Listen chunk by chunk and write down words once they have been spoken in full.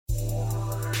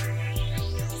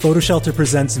Photo Shelter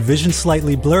presents Vision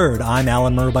Slightly Blurred. I'm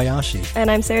Alan Murabayashi. And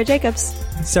I'm Sarah Jacobs.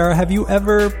 Sarah, have you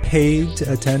ever paid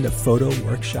to attend a photo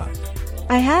workshop?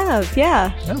 I have,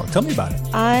 yeah. Oh, tell me about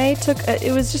it.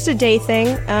 It was just a day thing.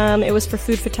 It was for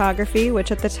food photography,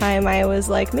 which at the time I was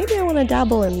like, maybe I want to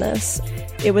dabble in this.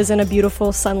 It was in a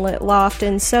beautiful sunlit loft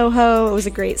in Soho. It was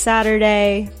a great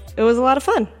Saturday. It was a lot of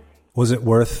fun. Was it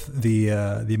worth the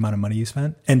amount of money you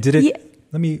spent? And did it... Yeah.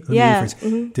 Let me rephrase.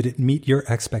 Mm-hmm. Did it meet your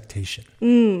expectation?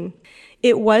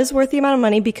 It was worth the amount of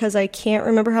money because I can't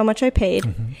remember how much I paid,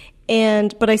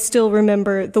 but I still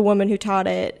remember the woman who taught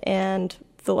it and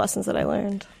the lessons that I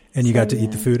learned. And you got to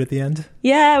eat the food at the end?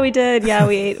 Yeah, we did. Yeah,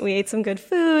 we ate some good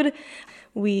food.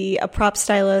 A prop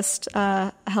stylist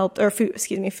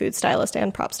food stylist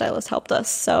and prop stylist helped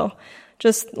us. So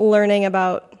just learning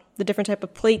about the different type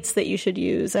of plates that you should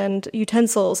use and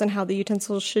utensils and how the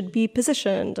utensils should be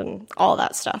positioned and all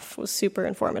that stuff was super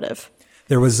informative.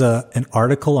 There was an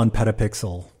article on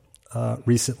Petapixel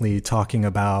recently talking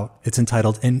about, it's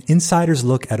entitled, An Insider's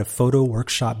Look at a Photo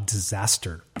Workshop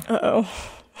Disaster. Uh-oh.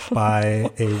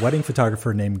 By a wedding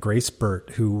photographer named Grace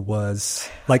Burt, who was,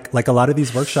 like a lot of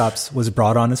these workshops, was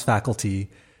brought on as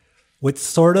faculty with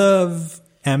sort of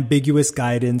ambiguous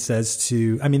guidance as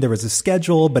to, there was a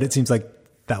schedule, but it seems like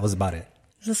that was about it.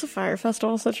 Is this a Fire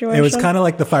Festival situation? It was kind of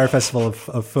like the Fire Festival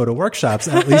of photo workshops,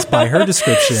 at least by her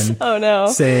description. Oh, no.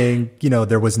 Saying,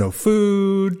 there was no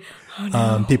food. Oh,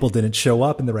 no. People didn't show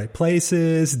up in the right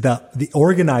places. The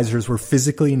organizers were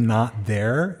physically not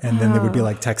there. And then they would be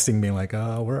like texting me like,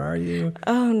 oh, where are you?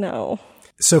 Oh, no.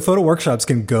 So photo workshops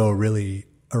can go really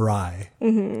awry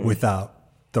without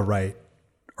the right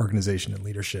organization and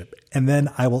leadership. And then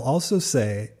I will also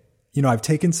say, I've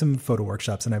taken some photo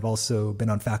workshops and I've also been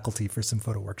on faculty for some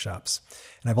photo workshops.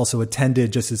 And I've also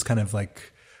attended just as kind of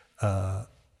like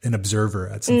an observer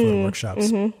at some photo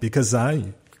workshops because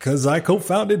I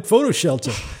co-founded Photo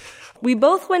Shelter. We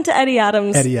both went to Eddie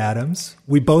Adams.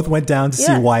 We both went down to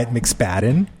see Wyatt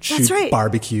McSpadden shoot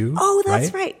barbecue. Oh,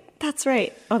 that's right. That's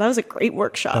right. Oh, that was a great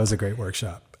workshop.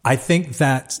 I think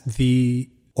that the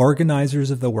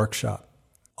organizers of the workshop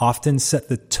often set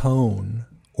the tone,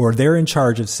 or they're in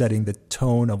charge of setting the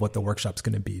tone of what the workshop's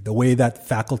going to be, the way that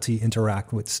faculty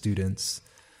interact with students,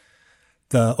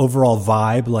 the overall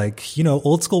vibe.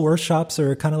 Old school workshops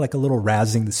are kind of like a little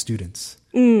razzing the students.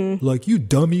 Like, you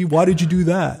dummy, why did you do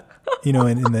that? In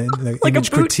the like image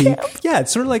a boot critique. camp. Yeah,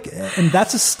 it's sort of like, and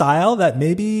that's a style that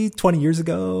maybe 20 years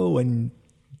ago when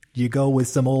you go with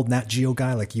some old Nat Geo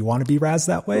guy, like you want to be razzed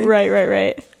that way.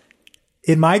 Right.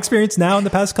 In my experience now, in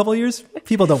the past couple of years,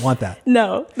 people don't want that.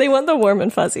 No, they want the warm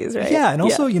and fuzzies, right? Yeah, and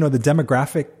also, the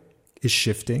demographic is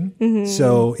shifting.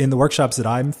 So in the workshops that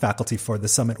I'm faculty for, the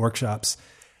summit workshops,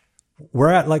 we're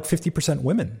at like 50%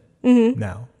 women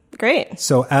now. Great.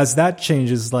 So as that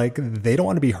changes, they don't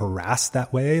want to be harassed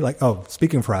that way.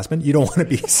 Speaking of harassment, you don't want to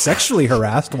be sexually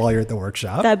harassed while you're at the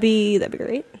workshop. That'd be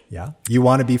great. Yeah. You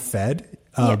want to be fed.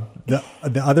 The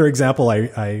other example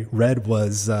I read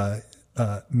was,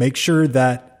 make sure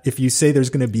that if you say there's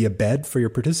going to be a bed for your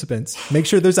participants, make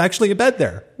sure there's actually a bed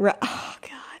there. Right. Oh, God.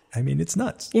 It's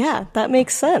nuts. Yeah, that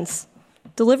makes sense.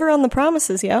 Deliver on the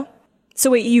promises, yo.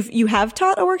 So wait, you have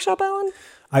taught a workshop, Alan?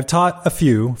 I've taught a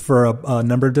few for a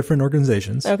number of different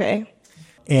organizations. Okay.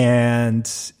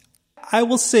 And I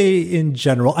will say in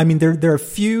general, there are a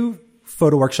few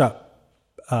photo workshops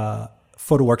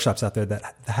out there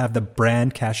that have the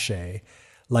brand cachet,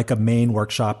 like a Maine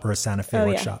workshop or a Santa Fe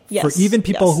workshop. Yes. For even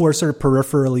people who are sort of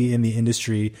peripherally in the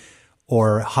industry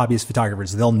or hobbyist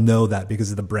photographers, they'll know that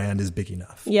because the brand is big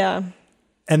enough. Yeah.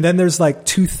 And then there's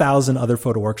 2,000 other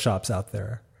photo workshops out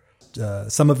there.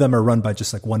 Some of them are run by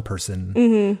just one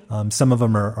person. Some of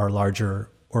them are larger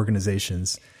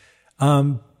organizations.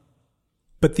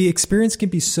 But the experience can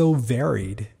be so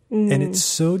varied and it's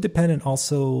so dependent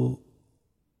also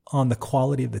on the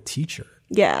quality of the teacher.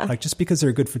 Yeah. Just because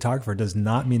they're a good photographer does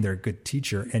not mean they're a good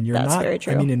teacher. And That's very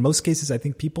true. In most cases, I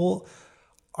think people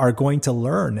are going to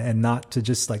learn and not to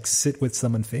just sit with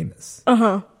someone famous.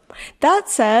 That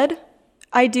said,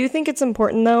 I do think it's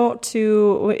important though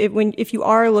if you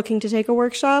are looking to take a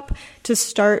workshop, to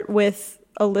start with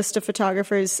a list of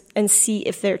photographers and see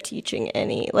if they're teaching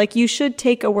any. You should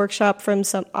take a workshop from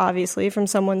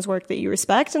someone's work that you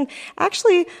respect. And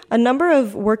actually, a number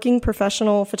of working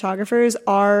professional photographers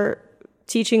are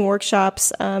teaching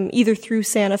workshops either through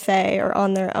Santa Fe or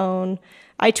on their own.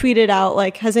 I tweeted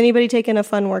out, has anybody taken a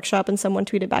fun workshop? And someone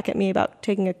tweeted back at me about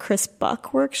taking a Chris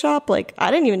Buck workshop.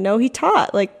 I didn't even know he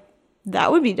taught.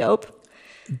 That would be dope.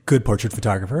 Good portrait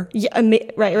photographer. Yeah,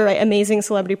 right. Amazing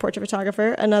celebrity portrait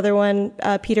photographer. Another one,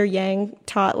 Peter Yang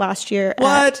taught last year.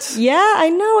 What? Yeah, I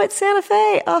know, at Santa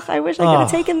Fe. Oh, I wish I could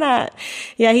have taken that.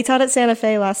 Yeah, he taught at Santa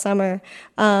Fe last summer.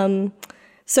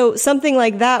 So something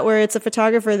like that, where it's a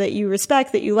photographer that you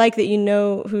respect, that you like, that you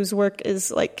know whose work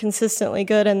is like consistently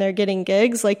good and they're getting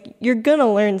gigs, like you're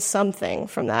gonna learn something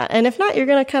from that. And if not, you're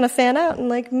gonna kind of fan out and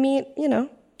like meet,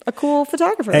 a cool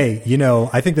photographer. Hey,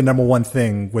 I think the number one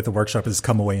thing with the workshop is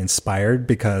come away inspired,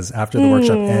 because after the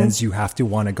workshop ends, you have to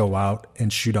want to go out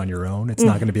and shoot on your own. It's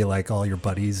not going to be like all your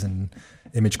buddies and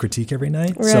image critique every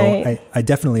night. Right. So I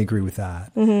definitely agree with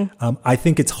that. I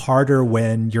think it's harder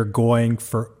when you're going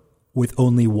with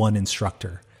only one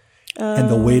instructor. And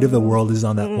the weight of the world is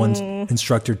on that one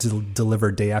instructor to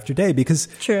deliver day after day, because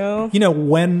True.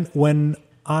 When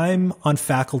I'm on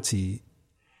faculty,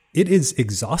 it is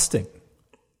exhausting.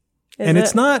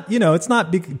 It's not, it's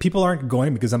not big. People aren't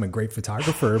going because I'm a great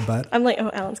photographer, but I'm like,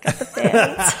 oh, Alan's got the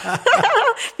fans.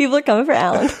 People are coming for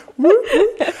Alan.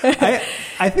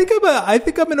 I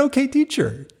think I'm an okay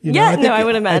teacher. I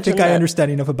would imagine. I think I understand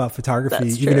enough about photography.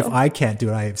 That's Even true. if I can't do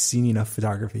it, I have seen enough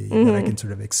photography that I can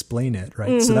sort of explain it,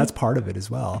 right? So that's part of it as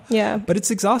well. Yeah. But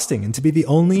it's exhausting, and to be the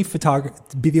only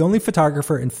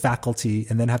photographer in faculty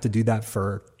and then have to do that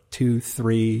for 2,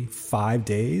 3, 5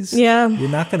 days, Yeah. you're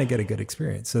not going to get a good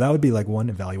experience. So that would be like one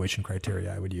evaluation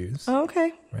criteria I would use. Oh,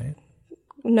 okay. Right.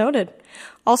 Noted.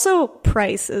 Also,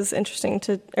 price is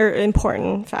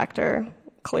important factor,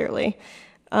 clearly.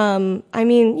 Workshops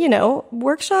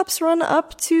run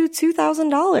up to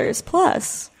 $2,000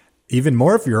 plus. Even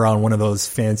more if you're on one of those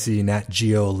fancy Nat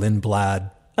Geo Lindblad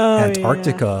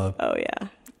Antarctica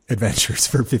adventures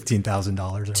for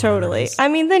 $15,000. Totally.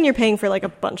 Then you're paying for like a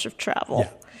bunch of travel.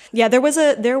 Yeah, there was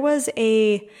a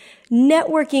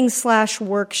networking /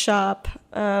 workshop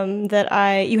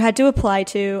that you had to apply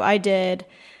to. I did.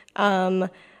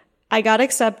 I got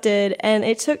accepted, and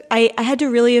I had to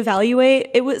really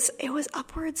evaluate. It was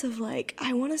upwards of like,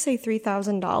 I want to say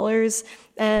 $3,000,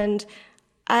 and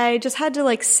I just had to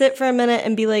like sit for a minute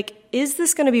and be like, is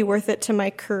this going to be worth it to my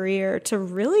career to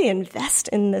really invest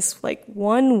in this like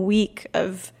 1 week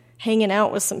of hanging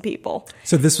out with some people?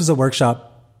 So this was a workshop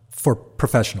for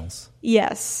professionals.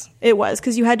 Yes, it was,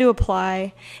 because you had to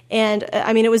apply, and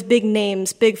it was big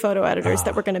names, big photo editors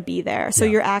that were going to be there. So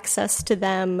your access to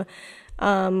them,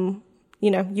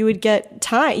 you would get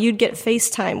you'd get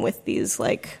FaceTime with these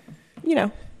like,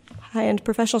 high-end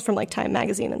professionals from like Time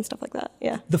Magazine and stuff like that.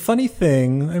 Yeah. The funny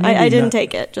thing, I didn't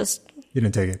take it. You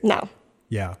didn't take it? No.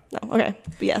 Yeah. No. Okay.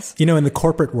 But yes. In the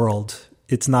corporate world,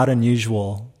 it's not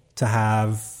unusual to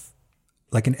have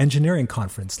like an engineering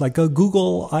conference, like a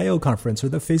Google I/O conference or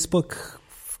the Facebook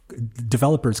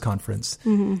developers conference,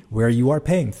 where you are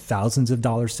paying thousands of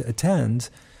dollars to attend.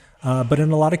 But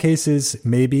in a lot of cases,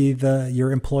 maybe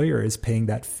your employer is paying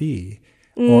that fee.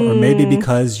 Or maybe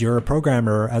because you're a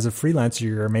programmer as a freelancer,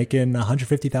 you're making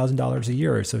 $150,000 a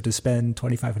year. So to spend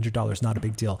 $2,500, not a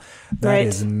big deal. That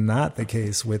is not the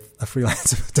case with a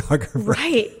freelance photographer.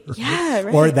 Right. Yeah.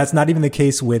 Right. Or that's not even the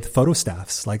case with photo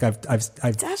staffs. Like I've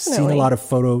seen a lot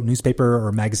of newspaper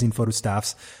or magazine photo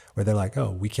staffs where they're like,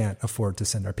 oh, we can't afford to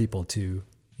send our people to,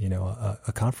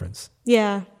 a conference.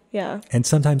 Yeah. Yeah. And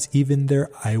sometimes even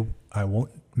I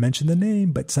won't mention the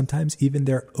name, but sometimes even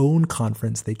their own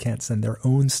conference, they can't send their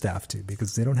own staff to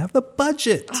because they don't have the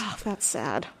budget. Oh, that's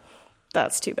sad.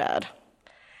 That's too bad.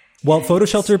 Well, Photo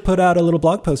Shelter put out a little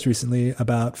blog post recently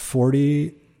about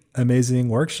 40 amazing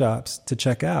workshops to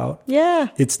check out. Yeah.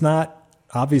 It's not,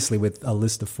 obviously with a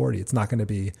list of 40, it's not going to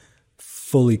be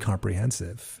fully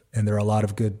comprehensive. And there are a lot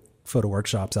of good photo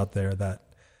workshops out there that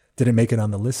didn't make it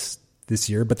on the list this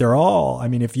year, but they're all,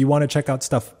 if you want to check out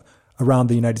stuff around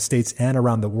the United States and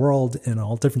around the world in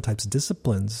all different types of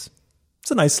disciplines,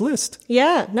 it's a nice list.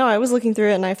 Yeah. No, I was looking through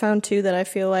it and I found two that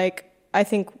I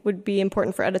think would be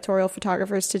important for editorial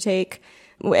photographers to take.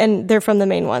 And they're from the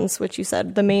main ones, which you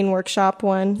said, the main workshop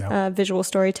one, visual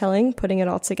storytelling, putting it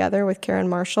all together with Karen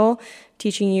Marshall,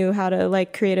 teaching you how to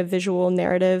like create a visual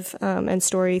narrative, and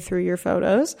story through your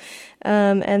photos.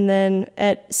 And then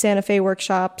at Santa Fe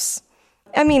workshops,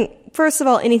 first of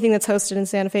all, anything that's hosted in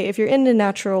Santa Fe, if you're into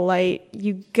natural light,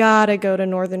 you gotta go to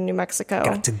northern New Mexico.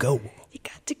 Got to go. You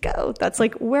got to go. That's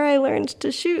like where I learned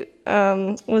to shoot,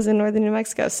 was in northern New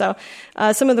Mexico. So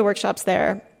some of the workshops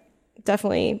there,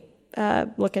 definitely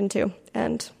look into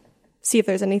and see if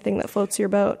there's anything that floats your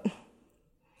boat.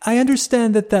 I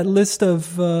understand that list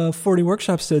of 40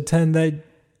 workshops to attend,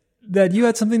 that you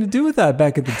had something to do with that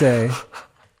back in the day.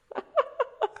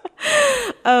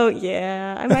 Oh,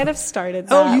 yeah. I might have started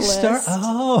that list.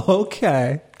 Oh,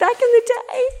 okay. Back in the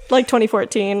Like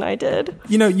 2014, I did.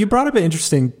 You know, you brought up an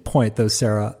interesting point, though,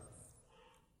 Sarah.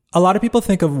 A lot of people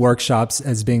think of workshops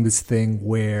as being this thing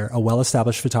where a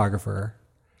well-established photographer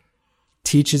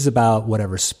teaches about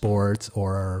whatever sports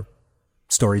or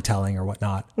storytelling or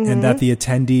whatnot, and that the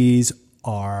attendees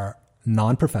are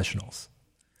non-professionals,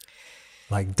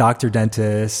 like doctor,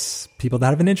 dentists, people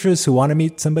that have an interest who want to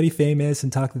meet somebody famous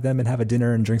and talk to them and have a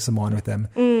dinner and drink some wine with them.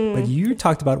 But you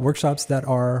talked about workshops that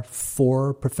are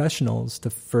for professionals to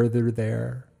further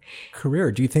their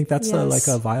career. Do you think that's like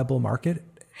a viable market?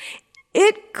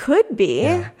 It could be.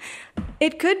 Yeah.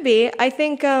 It could be. I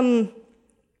think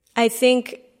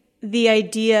the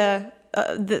idea,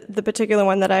 the particular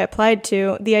one that I applied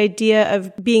to, the idea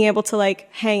of being able to like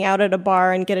hang out at a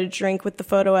bar and get a drink with the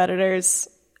photo editors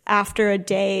after a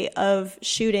day of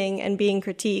shooting and being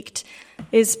critiqued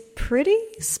is pretty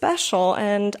special.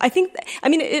 And I think,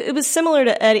 it was similar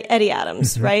to Eddie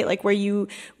Adams, right? Like where you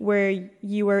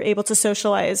were able to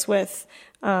socialize with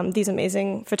these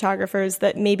amazing photographers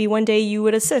that maybe one day you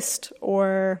would assist,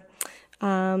 or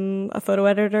a photo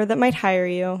editor that might hire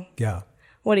you. Yeah.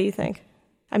 What do you think?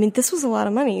 I mean, this was a lot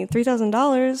of money,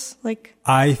 $3,000. Like,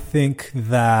 I think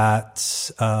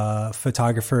that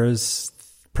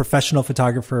professional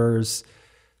photographers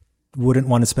wouldn't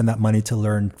want to spend that money to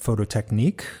learn photo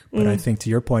technique. But I think, to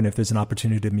your point, if there's an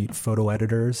opportunity to meet photo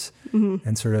editors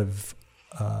and sort of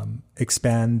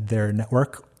expand their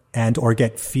network and or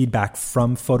get feedback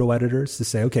from photo editors to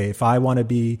say, okay, if I want to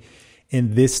be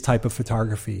in this type of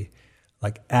photography,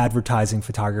 like advertising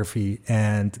photography,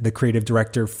 and the creative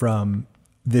director from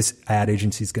this ad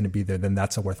agency is going to be there, then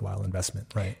that's a worthwhile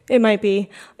investment, right? It might be,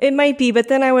 but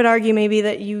then I would argue maybe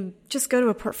that you just go to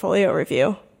a portfolio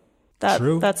review.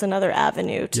 True. That's another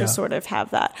avenue to sort of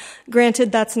have that.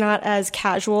 Granted, that's not as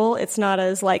casual. It's not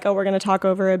as like, oh, we're going to talk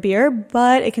over a beer,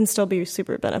 but it can still be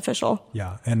super beneficial.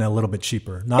 Yeah, and a little bit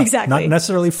cheaper. Not exactly. Not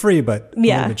necessarily free, but a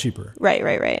little bit cheaper.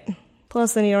 Right.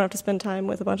 Plus, then you don't have to spend time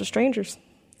with a bunch of strangers.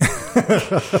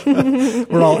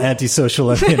 We're all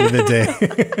antisocial at the end of the day.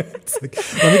 It's like,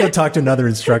 let me go talk to another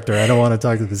instructor. I don't want to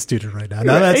talk to the student right now.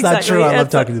 No, that's not true. I love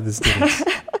talking to the students.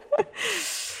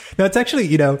 No, it's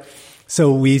actually,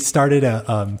 so we started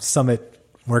a Summit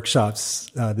workshops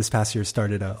this past year,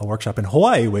 started a workshop in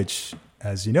Hawaii, which,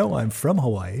 as you know, I'm from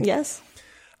Hawaii. Yes.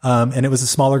 And it was a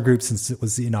smaller group since it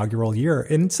was the inaugural year.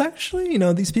 And it's actually,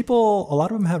 these people, a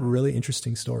lot of them have really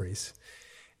interesting stories.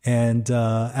 And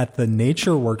at the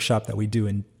nature workshop that we do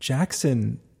in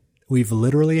Jackson, we've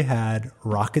literally had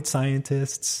rocket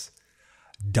scientists,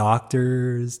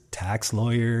 doctors, tax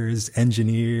lawyers,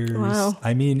 engineers. Wow.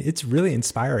 I mean, it's really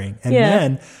inspiring. And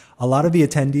then a lot of the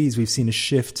attendees, we've seen a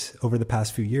shift over the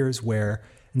past few years where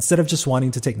instead of just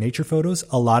wanting to take nature photos,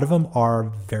 a lot of them are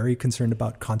very concerned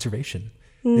about conservation.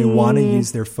 They want to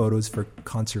use their photos for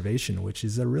conservation, which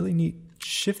is a really neat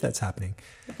shift that's happening.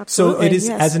 Absolutely, so it is,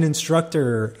 as an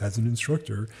instructor,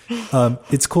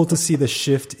 it's cool to see the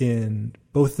shift in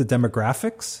both the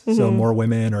demographics, so more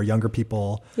women or younger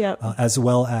people, as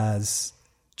well as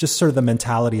just sort of the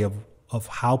mentality of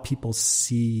how people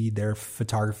see their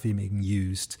photography being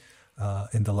used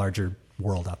in the larger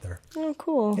world out there. Oh,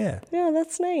 cool. Yeah,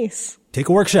 that's nice. Take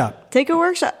a workshop,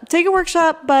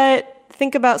 but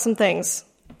think about some things.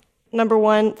 Number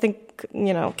one,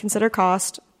 consider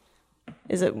cost.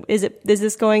 Is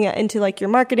this going into like your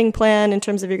marketing plan in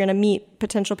terms of you're going to meet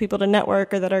potential people to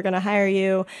network or that are going to hire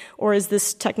you? Or is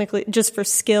this technically just for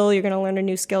skill? You're going to learn a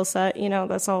new skill set.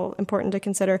 That's all important to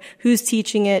consider. Who's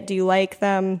teaching it? Do you like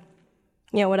them?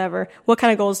 Whatever. What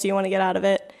kind of goals do you want to get out of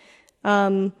it?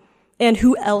 And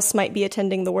who else might be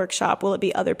attending the workshop? Will it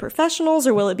be other professionals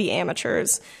or will it be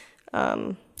amateurs?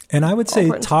 And I would say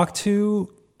talk to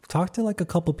like a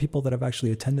couple people that have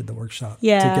actually attended the workshop to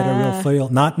get a real feel.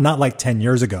 Not like 10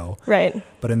 years ago, right?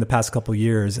 But in the past couple of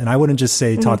years. And I wouldn't just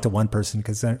say talk to one person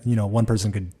because one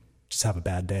person could just have a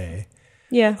bad day.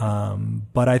 Yeah.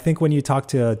 But I think when you talk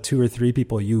to 2 or 3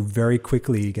 people, you very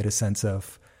quickly get a sense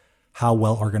of how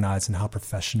well organized and how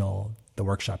professional the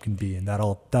workshop can be, and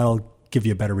that'll give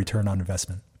you a better return on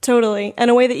investment. Totally.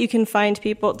 And a way that you can find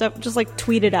people, just like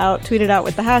tweet it out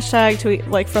with the hashtag, tweet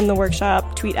like from the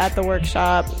workshop, tweet at the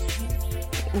workshop,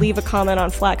 leave a comment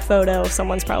on Flack Photo.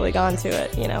 Someone's probably gone to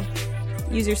it,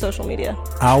 use your social media.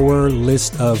 Our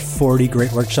list of 40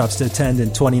 great workshops to attend in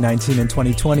 2019 and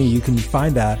 2020, you can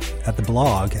find that at the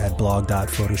blog at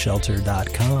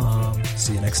blog.photoshelter.com.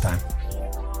 See you next time.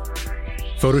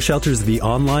 PhotoShelter is the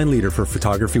online leader for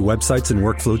photography websites and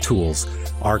workflow tools.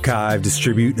 Archive,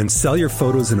 distribute, and sell your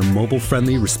photos in a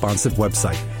mobile-friendly, responsive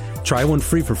website. Try one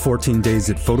free for 14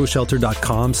 days at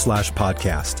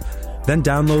photoshelter.com/podcast. Then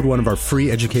download one of our free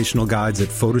educational guides at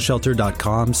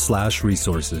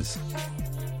photoshelter.com/resources.